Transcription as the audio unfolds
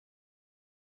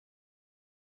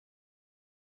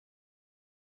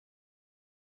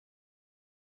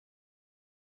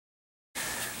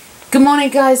Good morning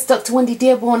guys, Dr. Wendy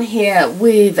Dearborn here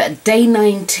with day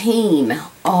 19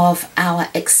 of our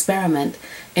experiment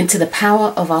into the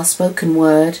power of our spoken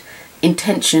word,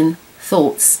 intention,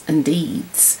 thoughts and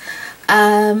deeds.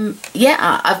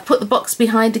 I've put the box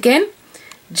behind again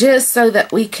just so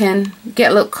that we can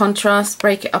get a little contrast,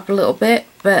 break it up a little bit,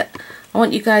 but I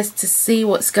want you guys to see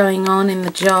what's going on in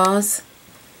the jars.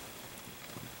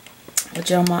 The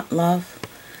jar mark love.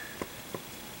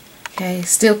 Okay,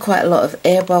 still quite a lot of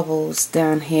air bubbles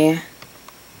down here.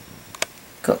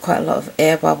 Got quite a lot of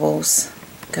air bubbles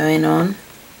going on.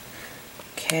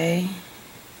 Okay.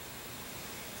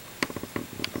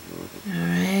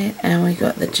 Alright, and we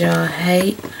got the jar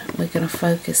hate. We're going to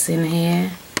focus in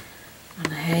here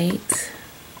on hate.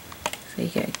 So you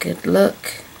get a good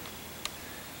look.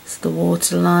 It's the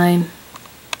water line.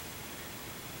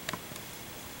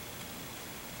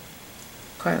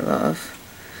 Quite a lot of...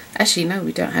 Actually, no,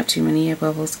 we don't have too many air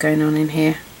bubbles going on in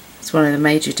here. It's one of the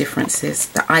major differences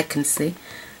that I can see,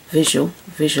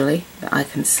 visually, that I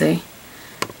can see.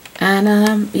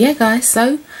 And yeah, guys.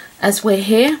 So as we're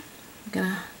here, I'm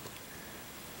gonna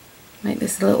make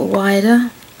this a little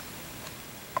wider.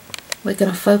 We're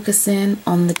gonna focus in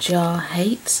on the jar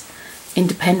hate,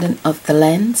 independent of the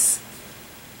lens.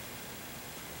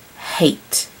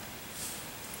 Hate,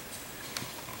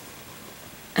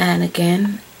 and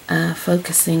again.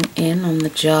 Focusing in on the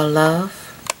jar love,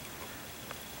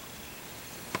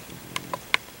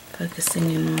 focusing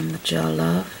in on the jar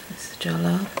love, this is jar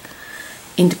love,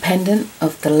 independent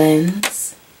of the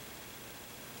lens,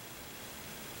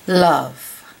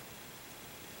 love.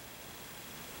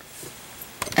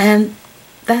 And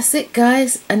that's it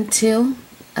guys, until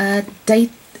day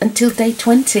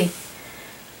 20.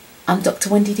 I'm Dr.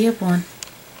 Wendy Dearborn.